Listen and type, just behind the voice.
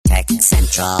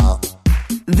Central.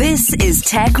 This is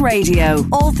Tech Radio.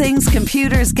 All things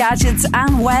computers, gadgets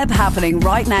and web happening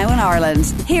right now in Ireland.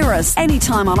 Hear us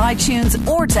anytime on iTunes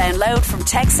or download from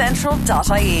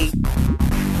techcentral.ie.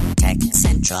 Tech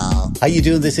Central. How you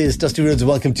doing? This is Dusty Rhodes.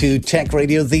 Welcome to Tech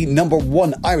Radio, the number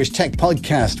one Irish tech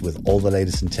podcast with all the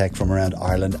latest in tech from around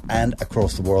Ireland and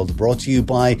across the world. Brought to you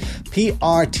by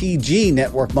PRTG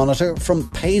Network Monitor from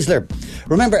Paisler.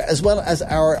 Remember, as well as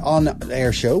our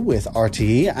on-air show with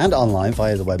RTE and online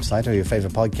via the website or your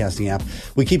favourite podcasting app,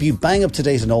 we keep you bang up to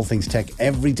date on all things tech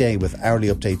every day with hourly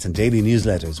updates and daily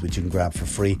newsletters, which you can grab for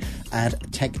free at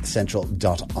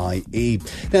techcentral.ie.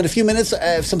 Now, in a few minutes,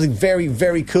 something very,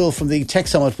 very cool from the Tech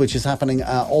Summit, which is happening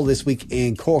all this week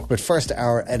in Cork. But first,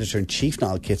 our editor-in-chief,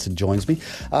 Niall Kitson, joins me.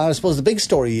 I suppose the big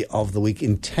story of the week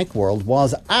in tech world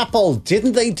was Apple.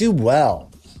 Didn't they do well?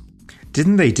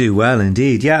 Didn't they do well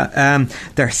indeed? Yeah.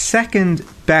 Their second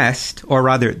best, or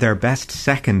rather their best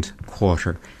second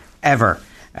quarter ever.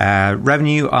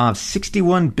 Revenue of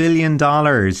 $61 billion.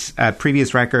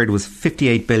 Previous record was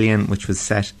 $58 billion, which was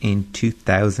set in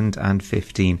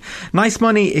 2015. Nice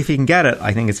money if you can get it,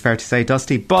 I think it's fair to say,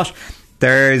 Dusty. But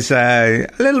there's a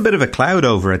little bit of a cloud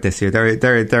over it this year.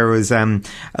 There was a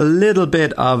little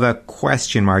bit of a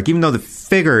question mark, even though the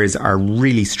figures are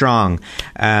really strong.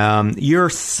 You're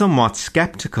somewhat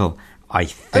sceptical, I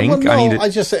think. I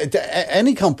just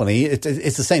any company,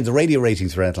 it's the same. The radio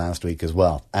ratings were out last week as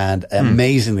well, and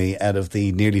amazingly, out of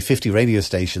the nearly 50 radio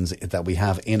stations that we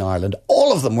have in Ireland,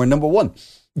 all of them were number one.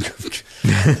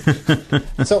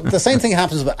 So the same thing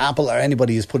happens with Apple or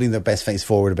anybody who's putting their best face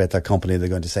forward about their company. They're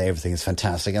going to say everything is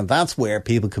fantastic, and that's where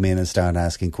people come in and start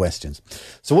asking questions.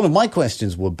 So one of my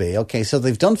questions would be, okay, so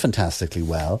they've done fantastically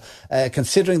well,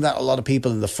 considering that a lot of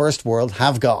people in the first world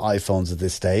have got iPhones at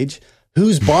this stage.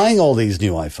 Who's buying all these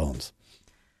new iPhones?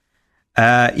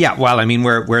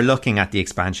 We're looking at the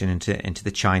expansion into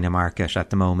the China market at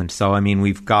the moment. So,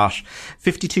 we've got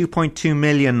 52.2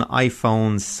 million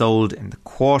iPhones sold in the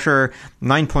quarter,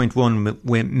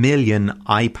 9.1 million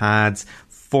iPads,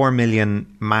 4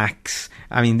 million Macs.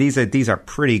 These are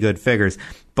pretty good figures.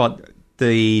 But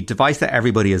the device that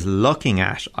everybody is looking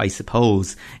at, I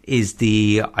suppose, is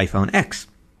the iPhone X,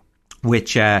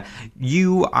 which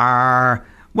you are...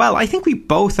 Well, I think we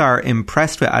both are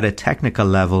impressed with at a technical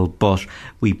level, but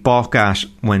we balk at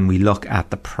when we look at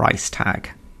the price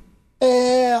tag.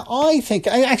 I think,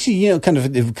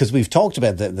 because we've talked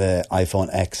about the iPhone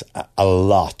X a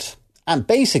lot. And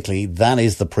basically, that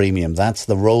is the premium. That's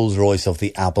the Rolls Royce of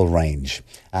the Apple range.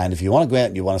 And if you want to go out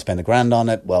and you want to spend $1,000 on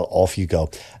it, well, off you go.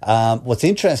 What's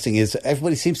interesting is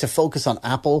everybody seems to focus on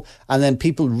Apple, and then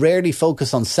people rarely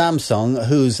focus on Samsung,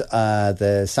 who's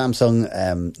the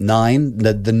Samsung 9,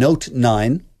 the Note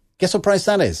 9. Guess what price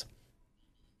that is?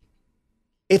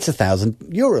 It's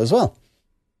 €1,000 as well.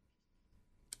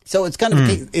 So it's kind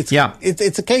of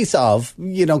it's a case of,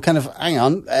 hang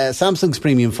on, Samsung's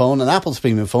premium phone and Apple's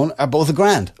premium phone are both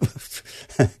 $1,000.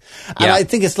 And I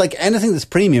think it's like anything that's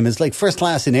premium is like first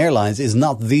class in airlines is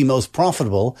not the most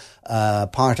profitable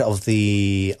part of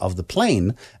the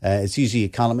plane. It's usually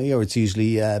economy or it's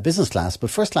usually business class, but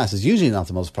first class is usually not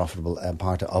the most profitable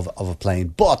part of a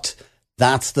plane. But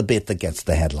that's the bit that gets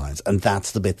the headlines, and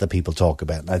that's the bit that people talk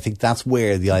about. And I think that's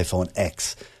where the iPhone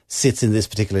X sits in this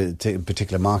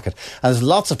particular market. And there's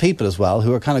lots of people as well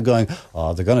who are kind of going,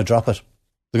 oh, they're going to drop it.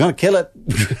 They're going to kill it.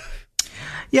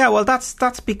 Yeah, well,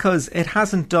 that's because it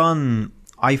hasn't done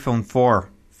iPhone 4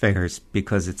 figures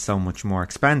because it's so much more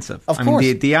expensive. Of course.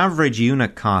 The average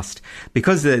unit cost,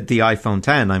 because the iPhone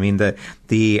 10,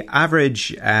 the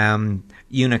average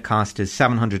unit cost is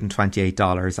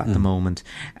 $728 at the moment,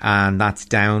 and that's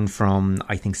down from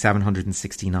I think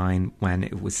 $769 when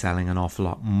it was selling an awful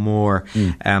lot more.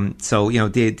 So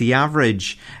the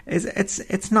average is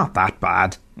it's not that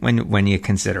bad when you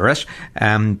consider it.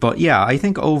 But yeah, I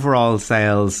think overall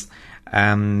sales,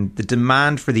 the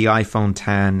demand for the iPhone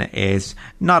 10 is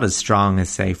not as strong as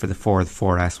say for the 4, the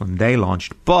 4S when they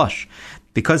launched, but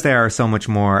because they are so much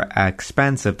more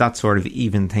expensive, that sort of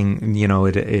even thing,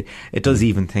 it does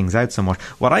even things out somewhat.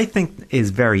 What I think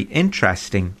is very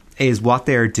interesting is what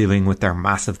they're doing with their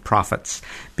massive profits,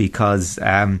 because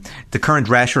the current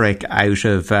rhetoric out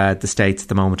of the States at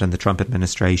the moment and the Trump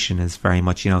administration is very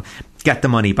much, get the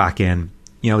money back in.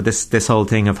 This whole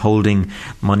thing of holding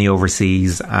money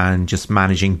overseas and just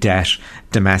managing debt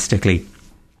domestically.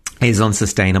 is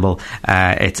unsustainable.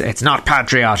 It's not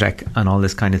patriotic and all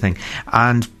this kind of thing.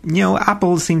 And,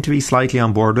 Apple seem to be slightly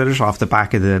on board with it off the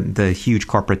back of the huge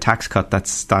corporate tax cut that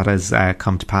has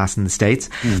come to pass in the States.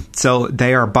 So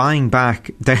they are buying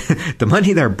back the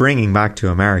money they're bringing back to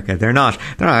America. They're not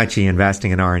actually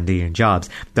investing in R&D and jobs.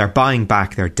 They're buying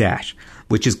back their debt,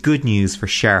 which is good news for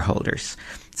shareholders.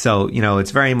 So,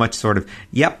 it's very much sort of,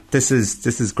 yep, this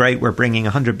is great. We're bringing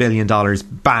 $100 billion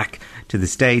back to the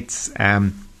States.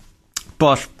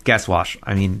 But guess what?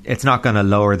 I mean, it's not going to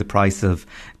lower the price of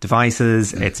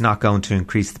devices. It's not going to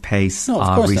increase the pace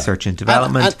of research and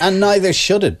development. And neither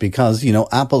should it, because,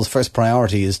 Apple's first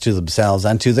priority is to themselves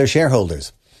and to their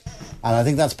shareholders. And I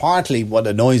think that's partly what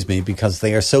annoys me, because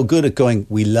they are so good at going,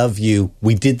 we love you,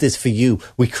 we did this for you,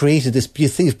 we created this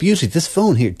thing of beauty, this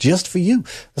phone here, just for you.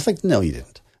 It's like, no, you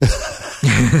didn't.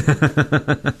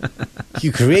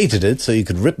 You created it so you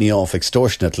could rip me off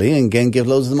extortionately and again give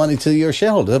loads of the money to your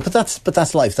shareholders. But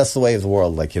that's life. That's the way of the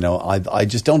world. I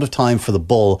just don't have time for the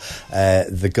bull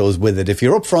that goes with it. If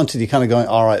you're upfront and you're kind of going,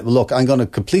 all right, well, look, I'm going to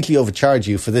completely overcharge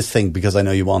you for this thing because I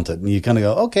know you want it, and you kind of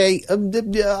go, okay,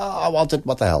 I want it.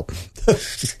 What the hell?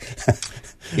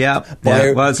 Yeah.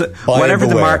 Whatever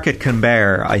the market can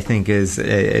bear, I think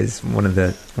is one of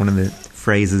the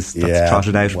phrases that's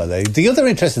trotted out. Well, the other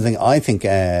interesting thing I think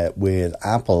with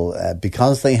Apple,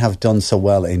 because they have done so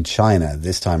well in China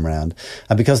this time around,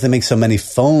 and because they make so many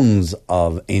phones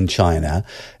in China,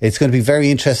 it's going to be very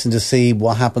interesting to see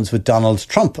what happens with Donald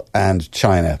Trump and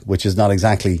China, which is not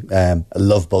exactly a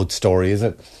love boat story, is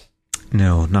it?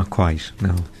 No, not quite.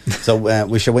 No. So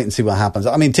we should wait and see what happens.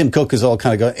 I mean, Tim Cook is all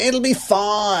kind of going, it'll be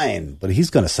fine. But he's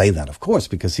going to say that, of course,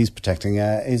 because he's protecting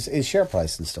his share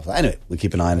price and stuff. Anyway, we'll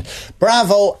keep an eye on it.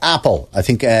 Bravo, Apple. I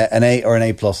think an A or an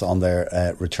A plus on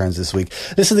their returns this week.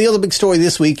 Listen, the other big story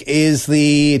this week is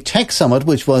the Tech Summit,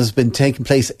 which was been taking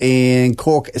place in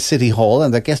Cork City Hall.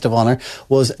 And their guest of honour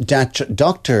was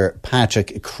Dr.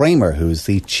 Patrick Kramer, who's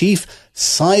the Chief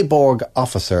Cyborg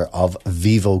Officer of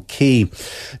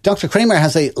VivoKey. Dr. Kramer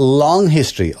has a long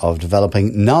history of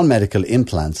developing non-medical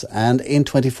implants, and in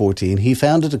 2014 he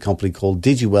founded a company called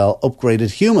DigiWell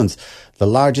Upgraded Humans, the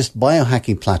largest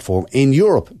biohacking platform in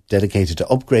Europe dedicated to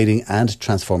upgrading and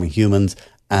transforming humans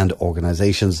and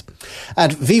organizations.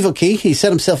 At VivoKey, he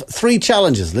set himself 3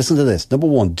 challenges. Listen to this. Number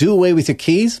 1, do away with your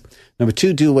keys. Number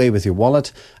 2, do away with your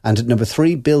wallet. And number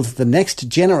 3, build the next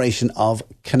generation of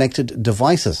connected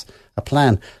devices. A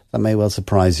plan that may well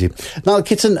surprise you. Niall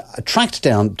Kitson tracked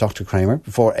down Dr. Kramer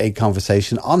for a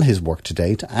conversation on his work to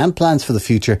date and plans for the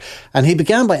future. And he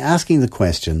began by asking the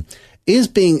question, is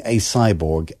being a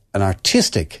cyborg an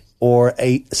artistic or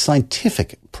a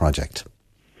scientific project?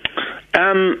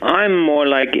 I'm more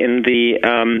like in the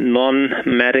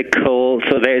non-medical,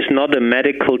 so there's not a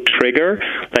medical trigger.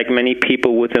 Like many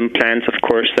people with implants, of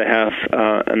course, they have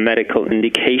a medical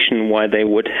indication why they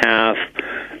would have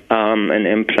an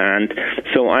implant.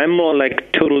 So I'm more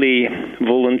like totally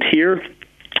volunteer.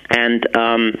 And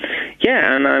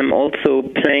and I'm also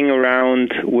playing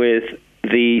around with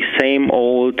the same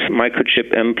old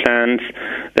microchip implants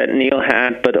that Neil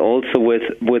had, but also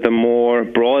with a more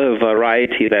broader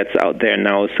variety that's out there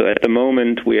now. So at the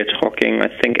moment, we are talking, I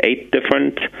think, 8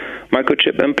 different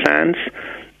microchip implants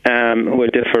who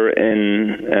differ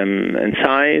in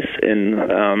size,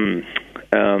 in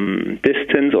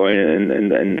distance, or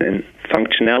in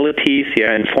functionalities,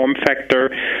 in form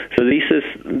factor. So this is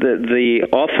the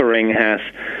offering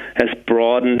has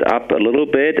broadened up a little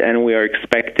bit, and we are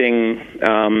expecting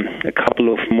a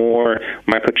couple of more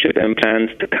microchip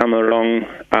implants to come along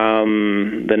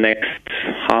the next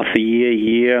half a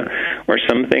year or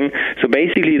something. So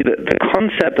basically, the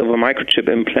concept of a microchip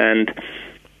implant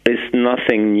is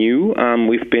nothing new.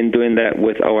 We've been doing that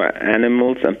with our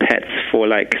animals and pets for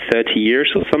like 30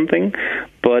 years or something,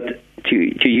 but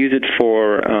to use it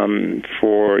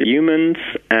for humans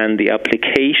and the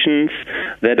applications,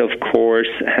 that of course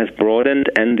has broadened,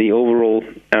 and the overall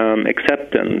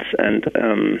acceptance, and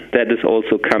that is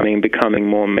also becoming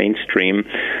more mainstream,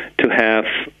 to have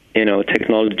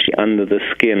technology under the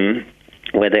skin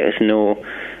where there is no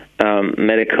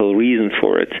medical reason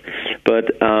for it. But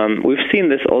we've seen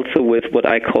this also with what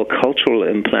I call cultural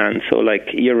implants, so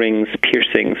like earrings,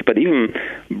 piercings, but even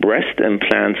breast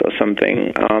implants or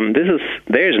something.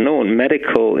 There's no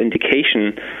medical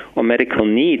indication or medical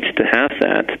need to have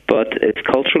that, but it's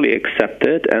culturally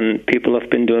accepted, and people have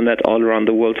been doing that all around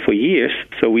the world for years,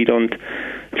 so we don't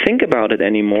think about it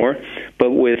anymore.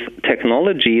 But with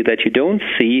technology that you don't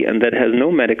see and that has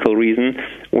no medical reason,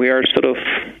 we are sort of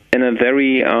in a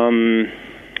very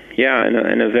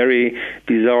in a very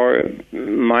bizarre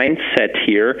mindset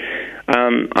here.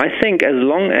 I think as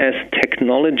long as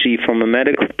technology from a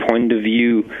medical point of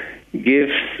view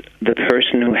gives the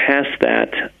person who has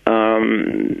that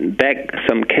back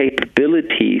some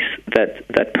capabilities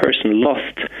that person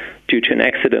lost due to an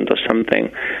accident or something,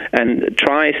 and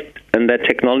that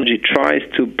technology tries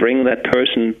to bring that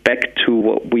person back to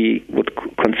what we would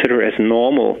consider as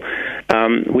normal,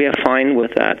 we are fine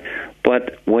with that.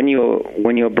 But when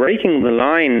you're breaking the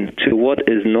line to what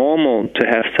is normal, to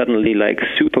have suddenly like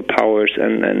superpowers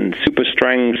and super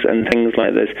strengths and things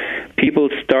like this, people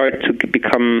start to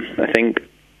become, I think,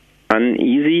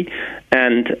 uneasy,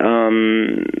 and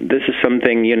this is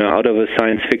something out of a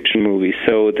science fiction movie.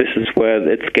 So this is where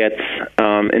it gets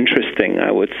interesting,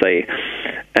 I would say.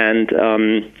 And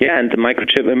and the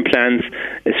microchip implants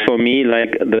is for me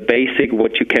like the basic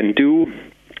what you can do.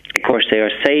 Of course, they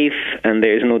are safe, and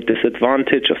there is no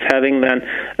disadvantage of having them.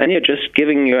 And you're just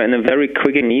giving in a very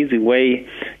quick and easy way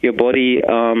your body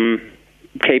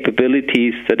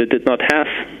capabilities that it did not have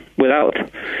without.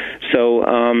 So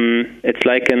it's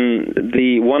like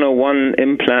the 101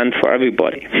 implant for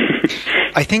everybody.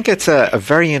 I think it's a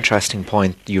very interesting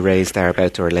point you raised there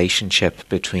about the relationship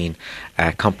between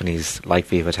companies like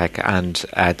VivoTech and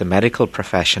the medical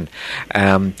profession.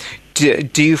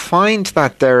 Do you find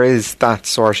that there is that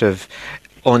sort of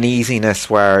uneasiness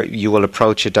where you will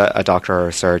approach a doctor or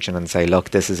a surgeon and say,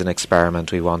 look, this is an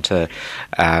experiment we want to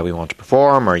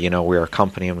perform, or we're a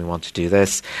company and we want to do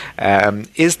this?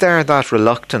 Is there that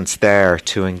reluctance there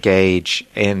to engage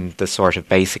in the sort of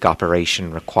basic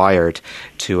operation required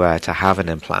to have an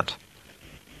implant?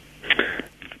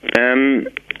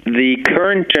 The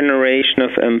current generation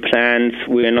of implants,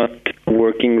 we're not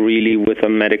working really with a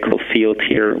medical field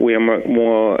here. We are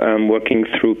more working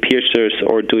through piercers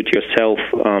or do-it-yourself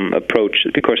approach,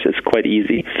 because it's quite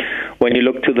easy. When you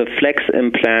look to the flex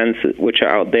implants, which are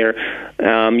out there,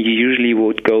 you usually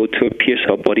would go to a piercer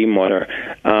or body modder.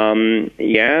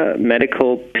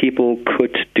 Medical people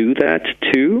could do that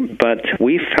too, but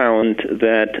we found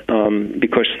that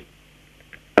because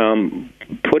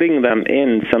putting them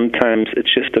in, sometimes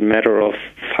it's just a matter of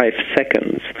 5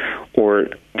 seconds, or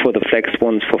for the flex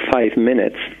ones for 5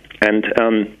 minutes. And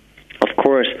of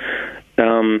course,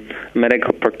 a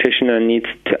medical practitioner needs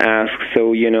to ask,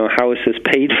 so how is this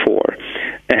paid for?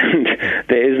 And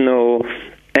there is no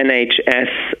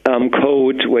NHS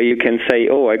code where you can say,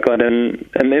 oh, I got an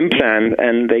implant,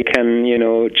 and they can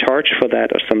charge for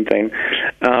that or something.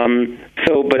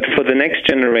 But for the next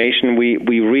generation,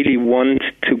 we really want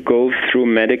to go through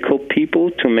medical people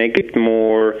to make it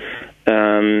more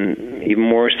even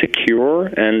more secure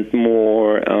and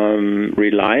more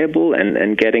reliable,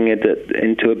 and getting it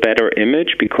into a better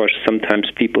image, because sometimes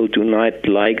people do not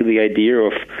like the idea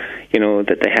of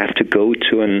that they have to go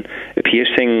to a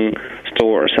piercing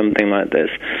store or something like this.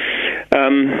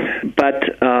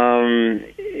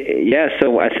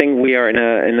 So I think we are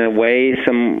in a way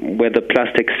where the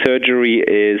plastic surgery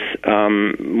is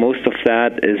most of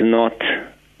that is not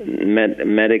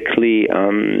medically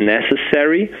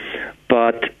necessary,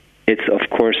 but it's of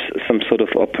course some sort of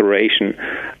operation.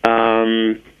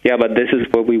 But this is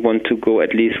where we want to go,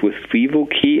 at least with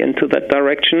VivoKey, into that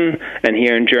direction. And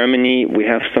here in Germany, we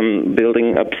have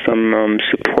building up some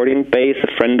supporting base. A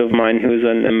friend of mine who's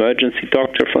an emergency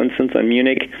doctor, for instance, in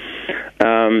Munich,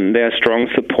 they are strong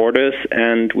supporters,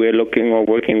 and we're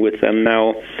working with them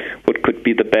now what could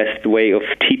be the best way of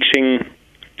teaching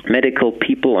medical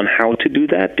people on how to do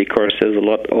that, because there's a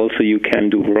lot also you can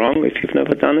do wrong if you've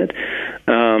never done it,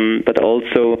 but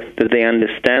also that they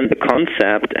understand the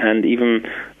concept, and even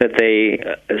that they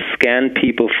scan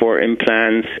people for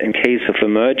implants in case of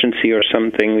emergency or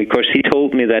something, because he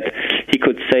told me that he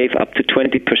could save up to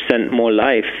 20% more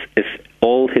lives if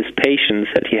all his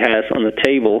patients that he has on the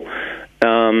table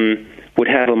would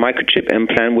have a microchip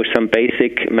implant with some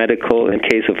basic medical, in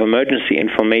case of emergency,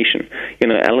 information,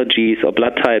 allergies or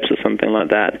blood types or something like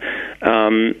that.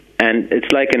 And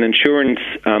it's like an insurance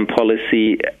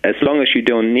policy. As long as you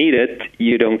don't need it,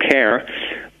 you don't care.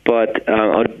 But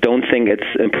I don't think it's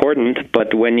important.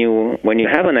 But when you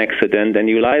have an accident and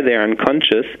you lie there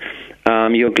unconscious,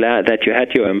 you're glad that you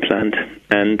had your implant.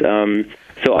 And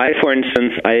so for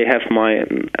instance, I have my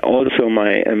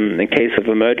in case of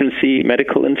emergency,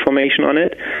 medical information on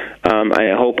it.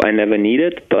 I hope I never need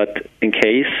it, but in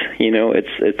case,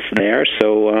 it's there.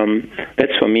 So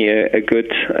that's for me a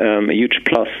good, a huge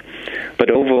plus. But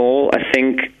overall, I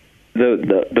think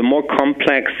the more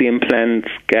complex the implants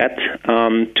get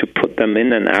to put them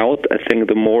in and out, I think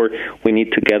the more we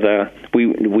need together. We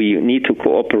need to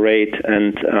cooperate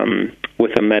and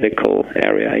with a medical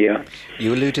area. Yeah.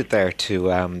 You alluded there to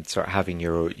sort of having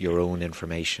your own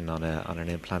information on an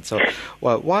implant. So,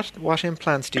 what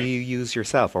implants do you use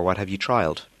yourself, or what have you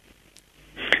trialed?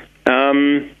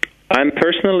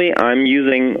 I'm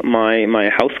using my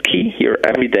house key here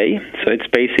every day. So it's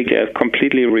basically, I've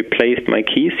completely replaced my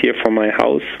keys here for my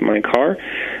house, my car.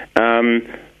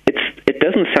 It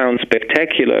doesn't sound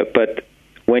spectacular, but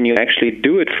when you actually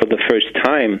do it for the first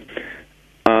time,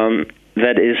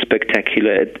 that is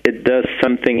spectacular. It does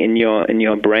something in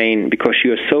your brain, because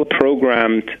you're so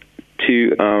programmed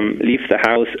to leave the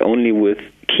house only with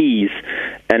keys,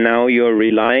 and now you're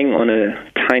relying on a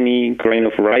tiny grain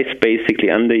of rice basically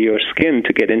under your skin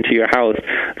to get into your house.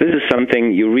 This is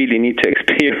something you really need to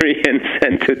experience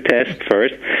and to test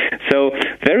first. So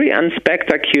very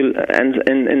unspectacular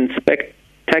and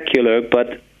spectacular,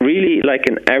 but really like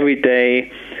an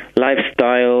everyday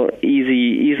lifestyle,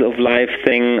 ease of life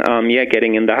thing.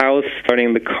 Getting in the house,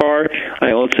 starting the car.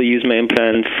 I also use my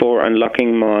implant for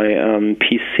unlocking my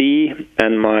PC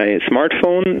and my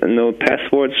smartphone. No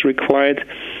passwords required.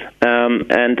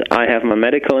 And I have my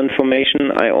medical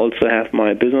information. I also have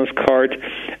my business card.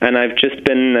 And I've just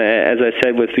been, as I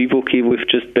said, with VivoKey, we've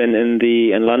just been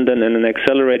in London in an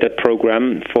accelerated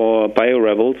program for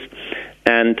BioRevels.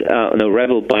 And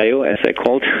Revel Bio, as I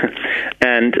called,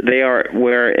 and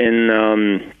we're in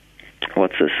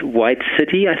what's this, White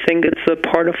City, I think it's a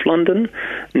part of London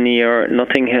near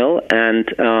Notting Hill, and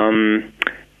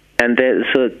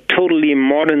there's a totally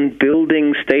modern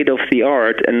building, state of the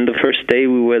art. And the first day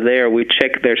we were there, we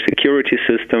checked their security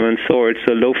system and saw it's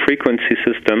a low frequency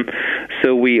system.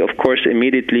 So we, of course,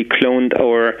 immediately cloned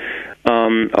our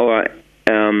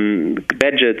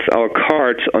badges, our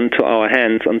cards onto our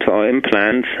hands, onto our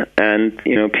implants, and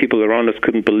people around us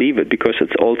couldn't believe it because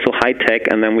it's also high tech.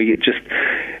 And then we used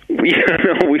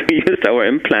our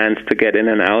implants to get in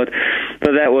and out.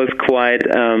 So that was quite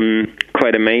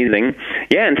amazing.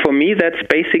 Yeah, and for me, that's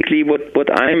basically what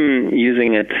I'm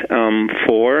using it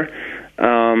for.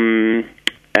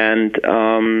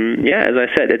 As I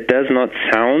said, it does not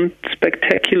sound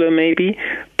spectacular maybe,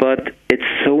 but it's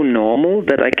so normal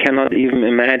that I cannot even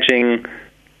imagine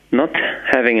not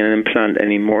having an implant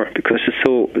anymore, because it's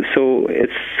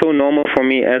so normal for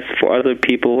me as for other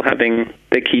people having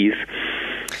the keys.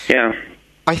 Yeah.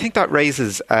 I think that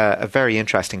raises a very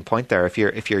interesting point there. If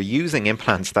you're using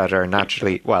implants that are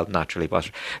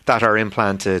but that are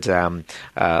implanted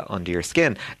under your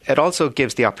skin, it also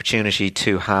gives the opportunity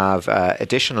to have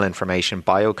additional information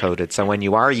biocoded. So when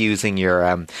you are using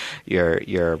your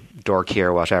door key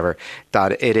or whatever,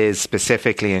 that it is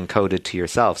specifically encoded to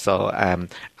yourself. So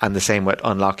and the same with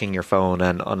unlocking your phone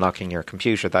and unlocking your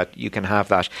computer, that you can have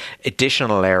that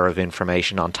additional layer of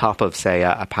information on top of, say,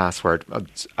 a password,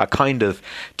 a kind of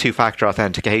two-factor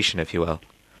authentication, if you will.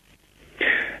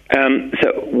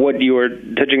 So what you are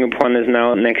touching upon is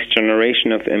now next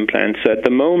generation of implants. So at the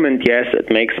moment, yes, it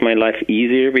makes my life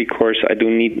easier because I do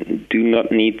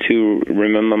not need to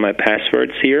remember my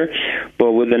passwords here.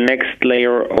 But with the next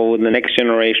layer or with the next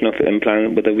generation of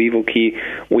implant with the VivoKey,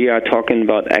 we are talking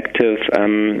about active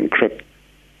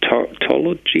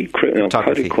cryptography.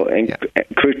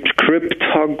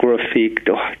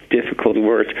 Difficult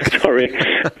word. Sorry.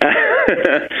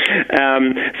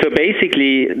 So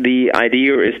basically, the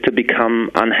idea is to become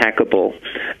unhackable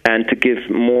and to give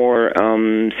more,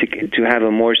 to have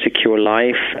a more secure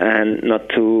life, and not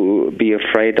to be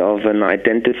afraid of an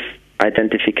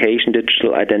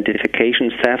digital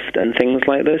identification theft and things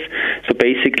like this. So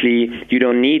basically, you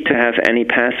don't need to have any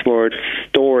passwords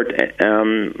stored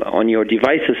on your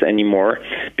devices anymore,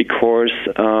 because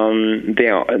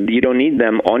you don't need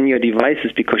them on your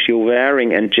devices, because you're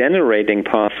wearing and generating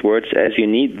passwords as you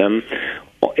need them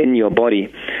in your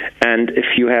body. And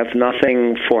if you have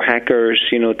nothing for hackers,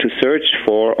 to search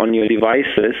for on your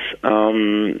devices,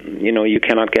 you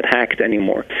cannot get hacked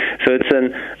anymore. So it's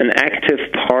an active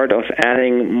part of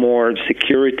adding more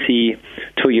security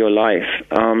to your life.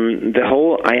 The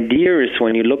whole idea is,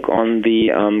 when you look on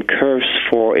the curves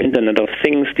for Internet of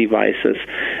Things devices,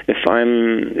 if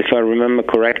I remember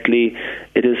correctly,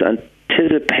 it is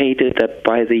anticipated that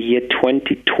by the year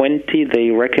 2020, they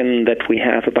reckon that we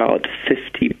have about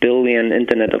 50 billion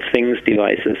Internet of Things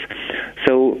devices.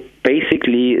 So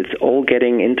basically, it's all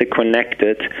getting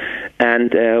interconnected,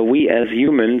 and we as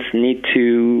humans need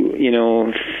to,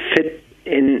 fit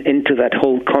into that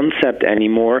whole concept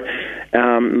anymore.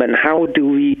 And how do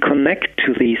we connect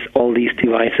to all these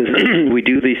devices? We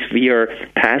do this via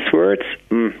passwords.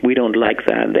 We don't like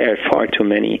that. There are far too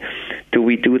many. Do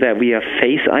we do that via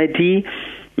Face ID?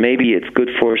 maybe it's good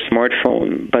for a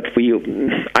smartphone, but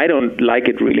I don't like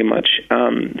it really much.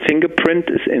 Fingerprint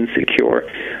is insecure.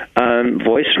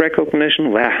 Voice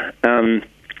recognition,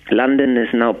 London is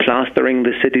now plastering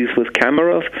the cities with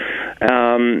cameras.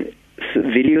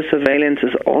 Video surveillance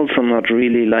is also not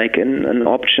really like an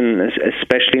option,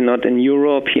 especially not in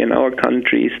Europe, here in our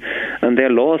countries, and there are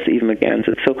laws even against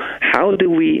it. So how do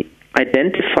we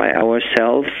identify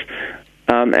ourselves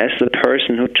as the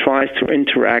person who tries to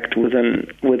interact with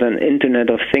an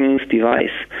Internet of Things device?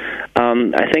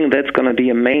 I think that's going to be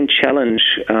a main challenge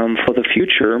for the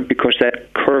future, because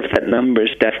that curve, that number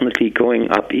is definitely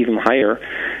going up even higher.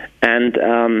 And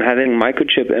having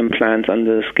microchip implants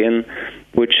under the skin,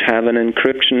 which have an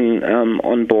encryption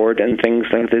on board and things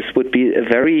like this, would be a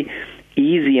very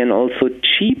easy and also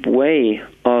cheap way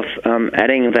of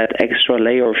adding that extra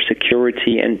layer of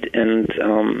security and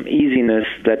easiness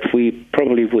that we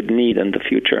probably would need in the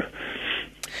future.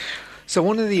 So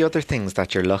one of the other things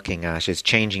that you're looking at is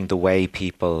changing the way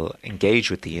people engage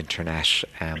with the internet,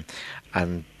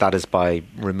 and that is by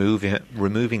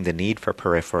removing the need for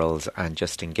peripherals and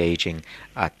just engaging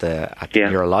at the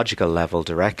neurological level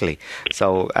directly.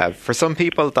 So for some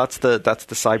people, that's the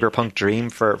cyberpunk dream.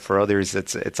 For others,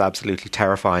 it's absolutely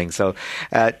terrifying. So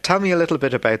tell me a little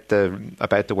bit about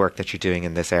the work that you're doing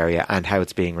in this area and how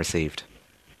it's being received.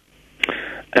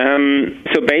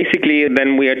 So basically,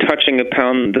 then we are touching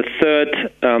upon the third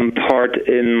part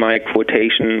in my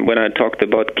quotation when I talked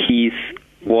about keys,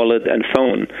 wallet, and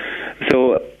phone.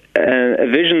 So a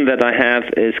vision that I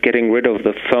have is getting rid of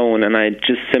the phone, and I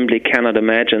just simply cannot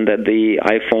imagine that the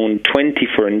iPhone 20,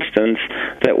 for instance,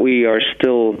 that we are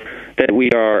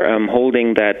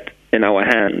holding that in our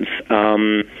hands.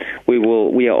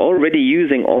 We are already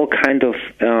using all kind of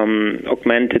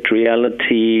augmented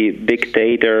reality, big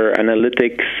data,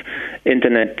 analytics,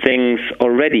 internet things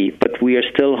already, but we are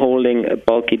still holding a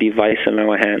bulky device in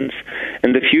our hands.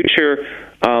 In the future,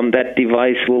 that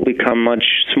device will become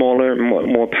much smaller,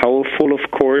 more powerful, of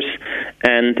course,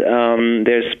 and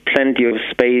there's plenty of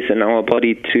space in our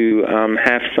body to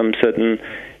have some certain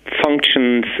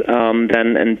functions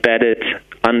then embedded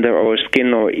under our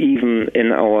skin or even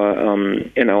in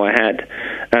our head.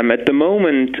 At the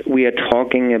moment, we are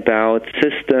talking about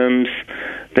systems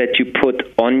that you put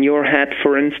on your head,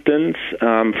 for instance,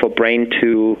 for brain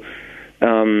to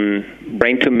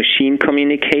machine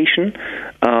communication.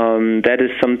 That is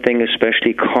something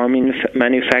especially car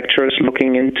manufacturers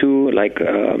looking into, like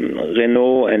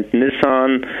Renault and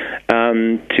Nissan,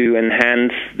 to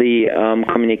enhance the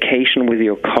communication with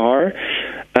your car.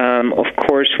 Of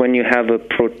course, when you have a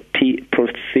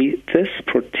prosthesis,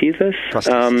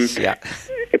 yeah.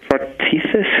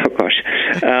 Prosthesis. Oh gosh,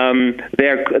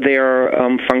 there are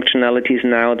functionalities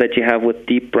now that you have with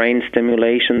deep brain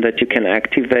stimulation that you can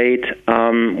activate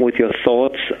with your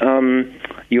thoughts.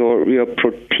 Your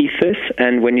prosthesis,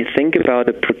 and when you think about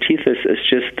a prosthesis, it's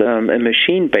just a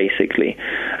machine basically.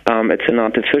 It's an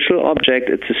artificial object.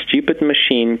 It's a stupid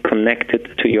machine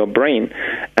connected to your brain,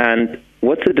 and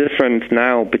what's the difference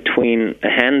now between a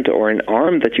hand or an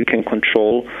arm that you can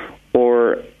control,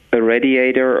 or a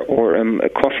radiator, or a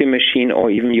coffee machine, or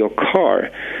even your car?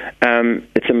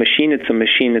 It's a machine, it's a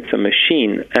machine, it's a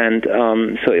machine. And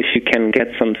so if you can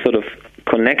get some sort of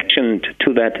connection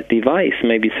to that device,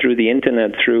 maybe through the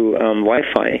internet, through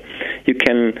Wi-Fi, you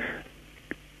can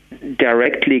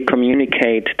directly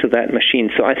communicate to that machine.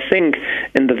 So I think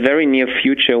in the very near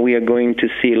future we are going to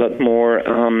see a lot more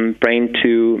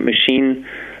brain-to-machine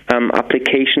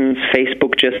applications.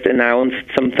 Facebook just announced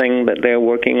something that they're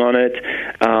working on it.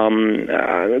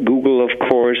 Google, of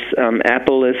course.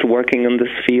 Apple is working in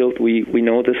this field. We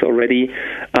know this already.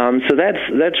 So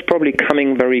that's probably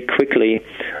coming very quickly.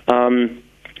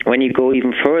 When you go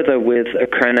even further with a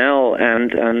kernel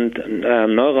and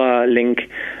Neuralink,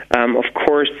 of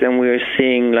course, then we're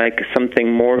seeing like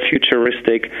something more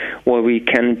futuristic where we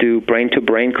can do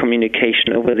brain-to-brain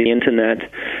communication over the internet.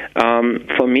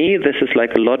 For me, this is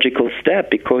like a logical step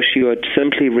because you are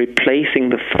simply replacing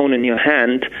the phone in your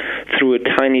hand through a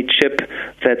tiny chip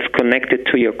that's connected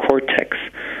to your cortex.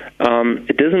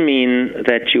 It doesn't mean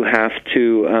that you have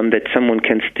to, that someone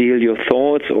can steal your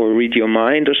thoughts or read your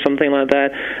mind or something like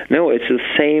that. No, it's the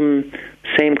same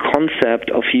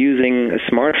concept of using a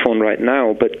smartphone right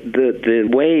now, but the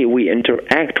way we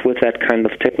interact with that kind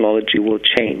of technology will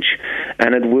change,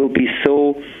 and it will be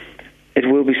so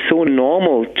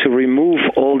normal to remove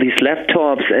all these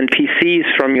laptops and PCs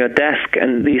from your desk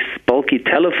and these bulky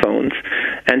telephones,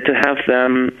 and to have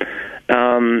them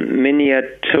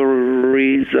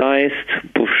miniaturized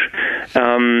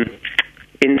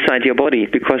inside your body,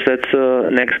 because that's the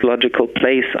next logical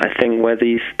place, I think, where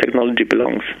this technology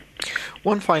belongs.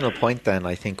 One final point then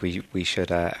I think we should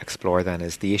explore then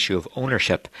is the issue of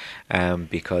ownership,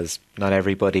 because not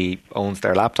everybody owns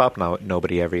their laptop. Now,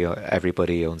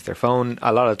 everybody owns their phone.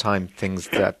 A lot of time things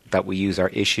that we use are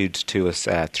issued to us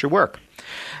through work.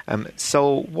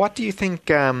 So what do you think,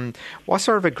 what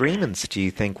sort of agreements do you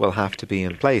think will have to be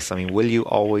in place? I mean, will you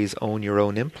always own your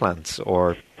own implants,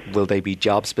 or will they be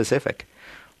job specific?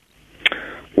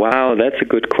 Wow, that's a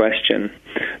good question.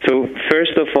 So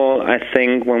first of all, I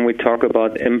think when we talk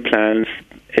about implants,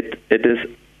 it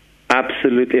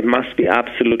must be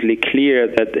absolutely clear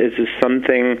that this is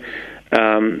something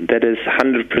that is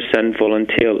 100%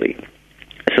 voluntarily.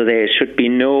 So there should be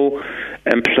no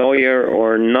employer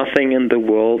or nothing in the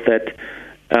world that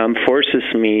forces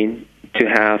me to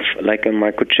have like a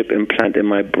microchip implant in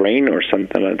my brain or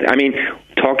something like that. I mean,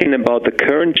 talking about the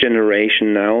current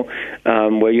generation now,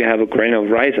 where you have a grain of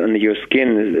rice under your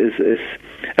skin is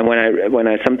and when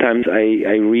I sometimes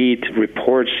I read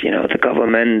reports, the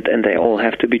government and they all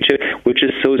have to be chipped, which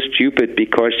is so stupid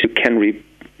because you can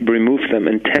remove them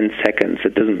in 10 seconds.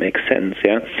 It doesn't make sense,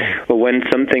 yeah? But when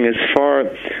something is far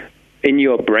in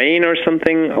your brain or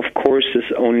something, of course, this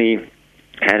only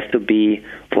has to be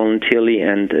voluntarily,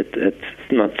 and it's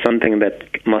not something that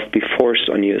must be forced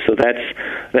on you. So that's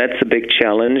a big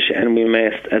challenge, and we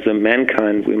must, as a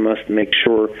mankind, we must make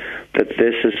sure that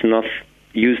this is not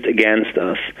used against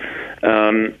us.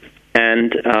 And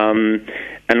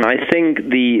I think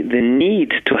the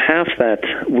need to have that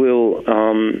will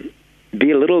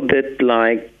be a little bit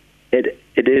like it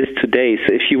is today.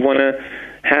 So if you want to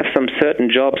have some certain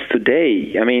jobs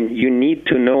today, I mean, you need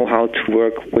to know how to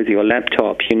work with your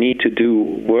laptop. You need to do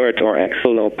Word or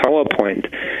Excel or PowerPoint.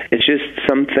 It's just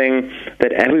something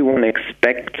that everyone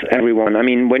expects. Everyone. I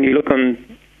mean, when you look on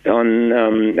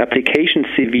application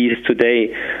CVs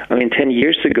today, I mean, 10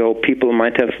 years ago, people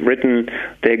might have written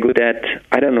they're good at,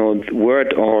 I don't know,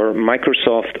 Word or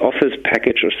Microsoft Office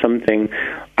package or something.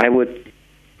 I would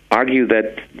argue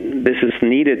that this is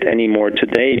needed anymore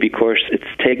today because it's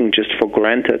taken just for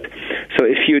granted. So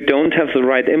if you don't have the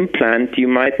right implant, you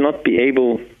might not be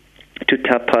able to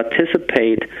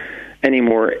participate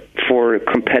anymore for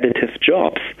competitive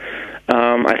jobs.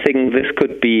 I think this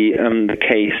could be the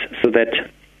case, so that,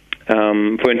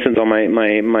 for instance, on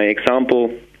my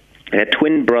example,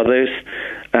 twin brothers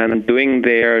doing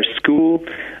their school,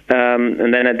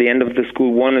 and then at the end of the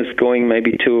school, one is going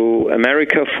maybe to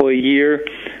America for a year,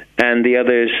 and the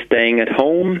other is staying at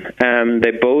home.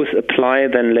 They both apply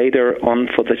then later on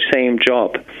for the same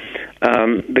job.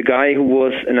 The guy who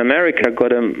was in America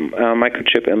got a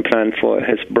microchip implant for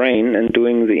his brain and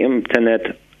doing the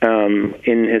internet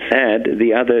in his head.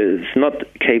 The other is not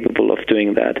capable of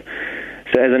doing that.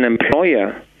 So as an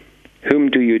employer, whom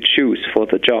do you choose for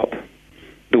the job?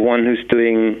 The one who's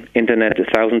doing internet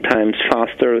 1,000 times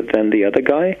faster than the other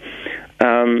guy?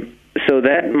 So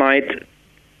that might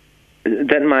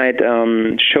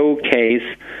showcase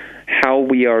how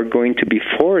we are going to be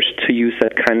forced to use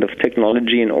that kind of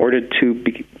technology in order to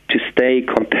stay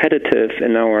competitive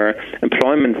in our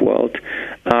employment world,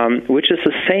 which is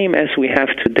the same as we have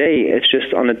today. It's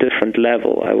just on a different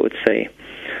level, I would say.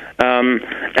 Then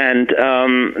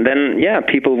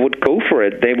people would go for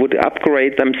it. They would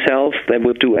upgrade themselves. They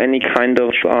would do any kind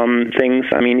of things.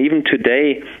 I mean, even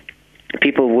today,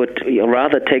 people would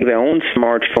rather take their own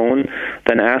smartphone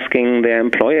than asking their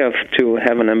employer to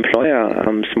have an employer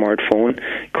smartphone.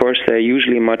 Of course, they're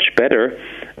usually much better,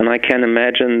 and I can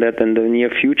imagine that in the near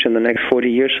future, in the next 40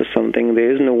 years or something,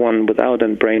 there is no one without a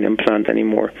brain implant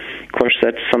anymore. Of course,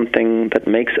 that's something that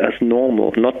makes us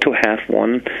normal. Not to have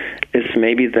one is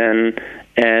maybe then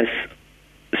as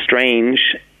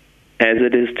strange as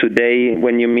it is today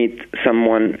when you meet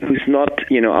someone who's not,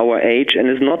 our age and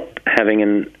is not having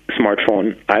a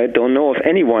smartphone. I don't know of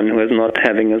anyone who is not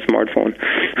having a smartphone.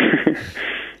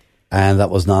 And that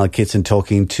was Niall Kitson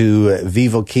talking to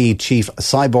VivoKey Chief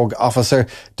Cyborg Officer,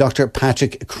 Dr.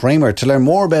 Patrick Kramer. To learn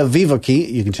more about VivoKey,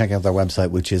 you can check out their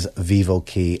website, which is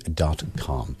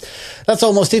VivoKey.com. That's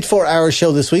almost it for our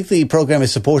show this week. The programme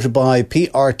is supported by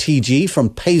PRTG from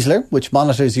Paisler, which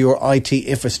monitors your IT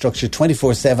infrastructure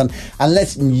 24/7 and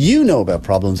lets you know about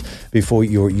problems before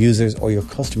your users or your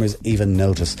customers even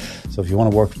notice. So if you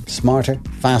want to work smarter,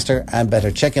 faster and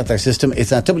better, check out their system.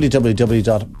 It's at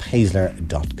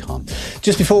www.paisler.com.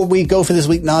 Just before we go for this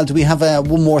week, Niall, do we have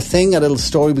one more thing, a little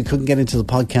story we couldn't get into the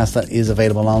podcast that is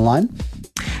available online?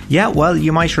 Yeah, well,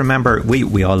 you might remember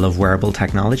we all love wearable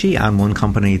technology, and one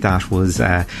company that was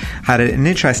had an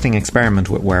interesting experiment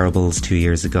with wearables 2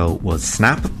 years ago was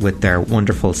Snap with their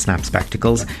wonderful Snap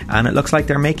spectacles, and it looks like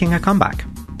they're making a comeback.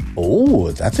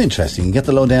 Oh, that's interesting. You can get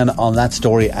the lowdown on that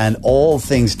story and all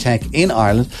things tech in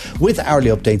Ireland with hourly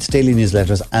updates, daily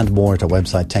newsletters and more at our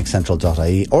website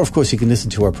techcentral.ie. Or of course you can listen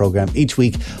to our programme each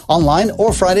week online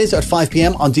or Fridays at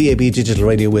 5pm on DAB Digital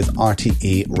Radio with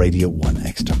RTE Radio 1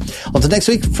 Extra. Until next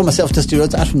week, from myself to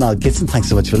studios and from Niall Gibson, thanks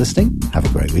so much for listening. Have a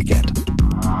great weekend.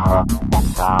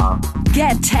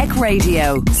 Get Tech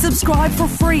Radio. Subscribe for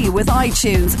free with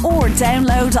iTunes or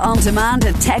download on demand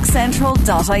at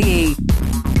techcentral.ie.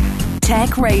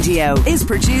 Tech Radio is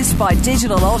produced by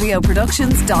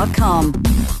digitalaudioproductions.com.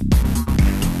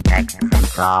 Tech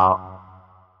Central.